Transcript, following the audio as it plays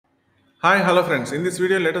Hi, hello friends. In this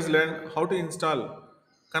video, let us learn how to install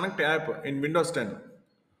Connect app in Windows 10.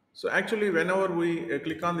 So actually, whenever we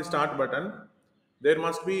click on the start button, there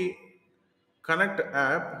must be Connect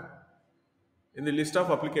app in the list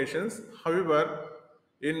of applications. However,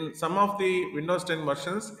 in some of the Windows 10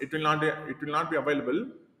 versions, it will not be available.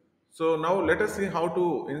 So now let us see how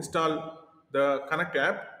to install the Connect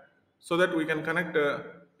app so that we can connect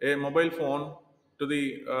a mobile phone to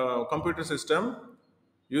the computer system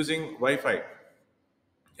using Wi-Fi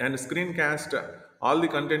and screencast all the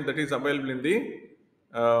content that is available in the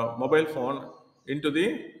mobile phone into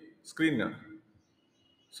the screen.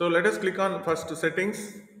 So let us click on first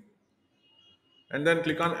settings and then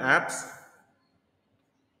click on apps.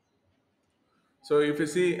 So if you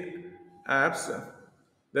see apps,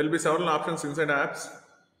 there will be several options inside apps.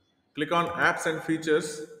 Click on apps and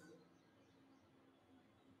features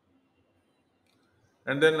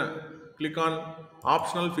and then click on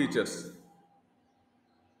optional features.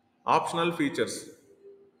 Optional features.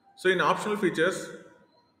 So in optional features,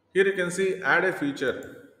 here you can see add a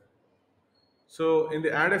feature. So in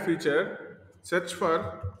the add a feature, search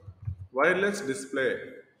for wireless display.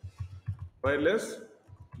 Wireless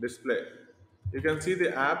display. You can see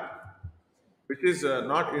the app which is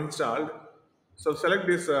not installed. So select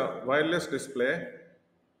this wireless display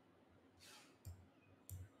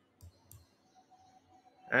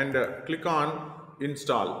and click on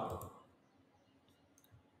install.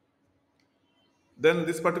 Then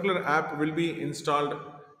this particular app will be installed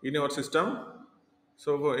in your system.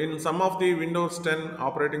 So in some of the Windows 10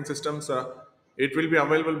 operating systems, it will be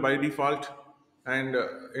available by default, and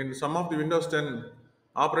in some of the Windows 10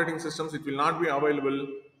 operating systems, it will not be available.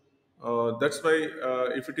 That's why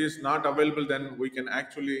if it is not available, then we can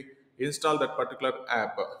actually install that particular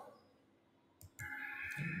app.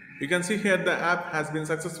 You can see here the app has been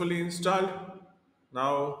successfully installed.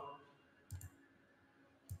 Now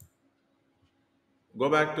go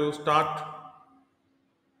back to start,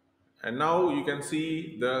 and now you can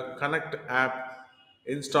see the Connect app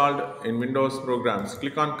installed in Windows programs.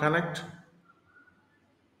 Click on Connect.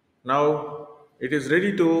 Now it is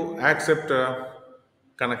ready to accept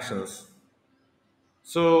connections.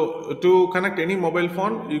 So to connect any mobile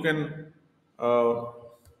phone, you can uh,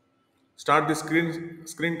 start the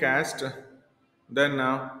screencast. Then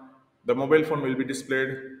the mobile phone will be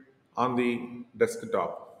displayed on the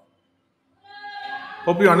desktop.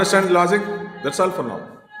 Hope you understand the logic. That's all for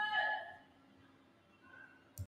now.